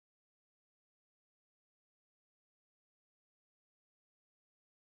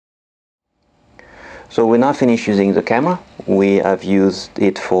So we're now finished using the camera. We have used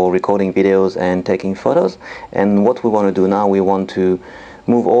it for recording videos and taking photos, and what we want to do now, we want to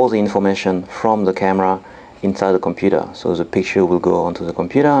move all the information from the camera inside the computer. So the picture will go onto the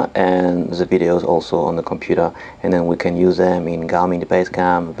computer and the videos also on the computer, and then we can use them in Garmin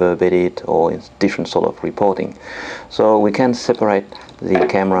Basecamp, Virb Edit, or in different sort of reporting. So we can separate the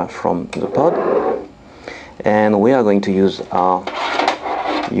camera from the pod, and we are going to use our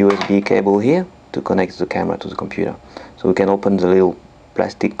USB cable here to connect the camera to the computer. So we can open the little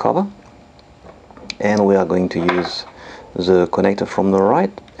plastic cover, and we are going to use the connector from the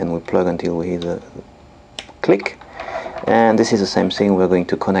right, and we plug until we hear the click, and this is the same thing. We're going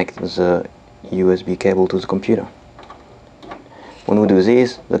to connect the USB cable to the computer. When we do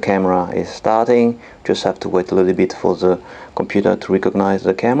this, the camera is starting. Just have to wait a little bit for the computer to recognize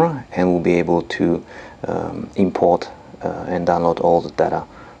the camera, and we'll be able to import and download all the data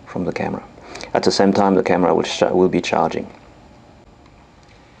from the camera. At the same time, the camera will be charging.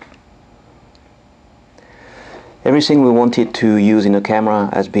 Everything we wanted to use in the camera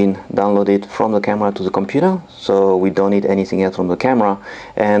has been downloaded from the camera to the computer, so we don't need anything else from the camera.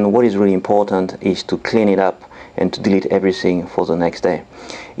 And what is really important is to clean it up and to delete everything for the next day.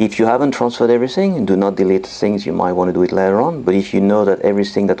 If you haven't transferred everything, do not delete things. You might want to do it later on, but if you know that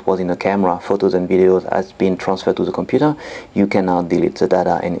everything that was in the camera, photos and videos, has been transferred to the computer, you can now delete the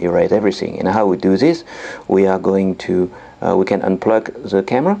data and erase everything. And how we do this, we are going to we can unplug the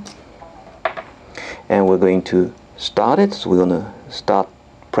camera, and we're going to start it. So we're going to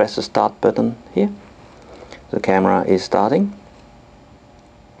press the start button here. The camera is starting,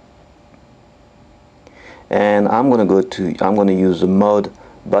 and I'm going to use the mode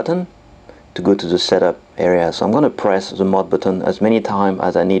button to go to the setup area. So I'm going to press the mode button as many times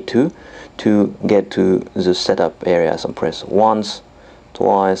as I need to get to the setup area. So press once,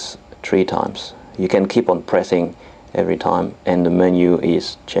 twice, 3 times. You can keep on pressing every time, and the menu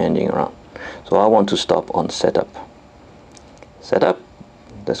is changing around. So I want to stop on setup. Setup,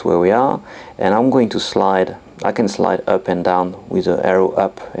 that's where we are, and I'm going to slide. I can slide up and down with the arrow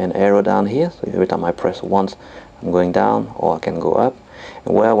up and arrow down here. So every time I press once, I'm going down, or I can go up.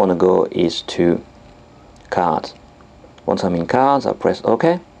 And where I want to go is to cards. Once I'm in cards, I press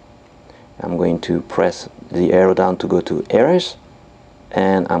OK. I'm going to press the arrow down to go to erase,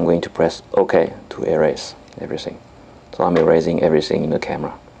 and I'm going to press OK to erase everything. So I'm erasing everything in the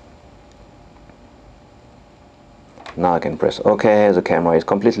camera. Now I can press OK. The camera is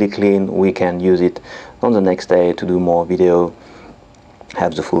completely clean. We can use it on the next day to do more video,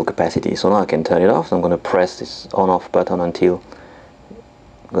 have the full capacity. So now I can turn it off. So I'm going to press this on-off button until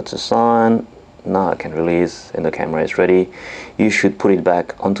I got the sign. Now I can release, and the camera is ready. You should put it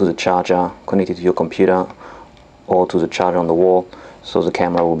back onto the charger, connect it to your computer or to the charger on the wall, so the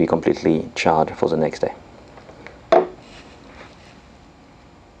camera will be completely charged for the next day.